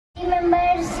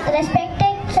leaders,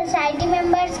 respected society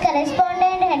members,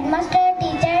 correspondent, headmaster,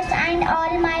 teachers and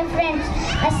all my friends.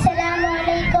 Assalamu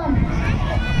alaikum.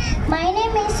 My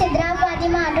name is Sidra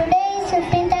Fathima. Today is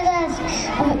 15th August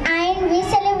and we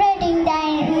celebrating the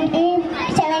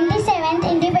 77th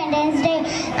Independence Day,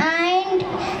 and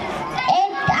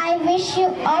I wish you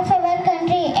of our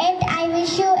country, I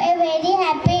wish you a very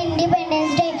happy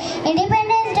Independence Day.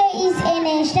 Independence Day is a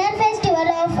national festival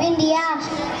of India.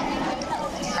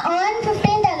 On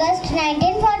 15th August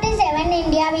 1947,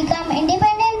 India became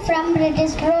independent from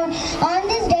British rule. On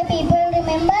this day, people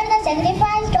remember the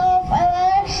sacrifice of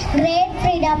our great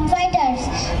freedom fighters.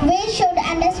 We should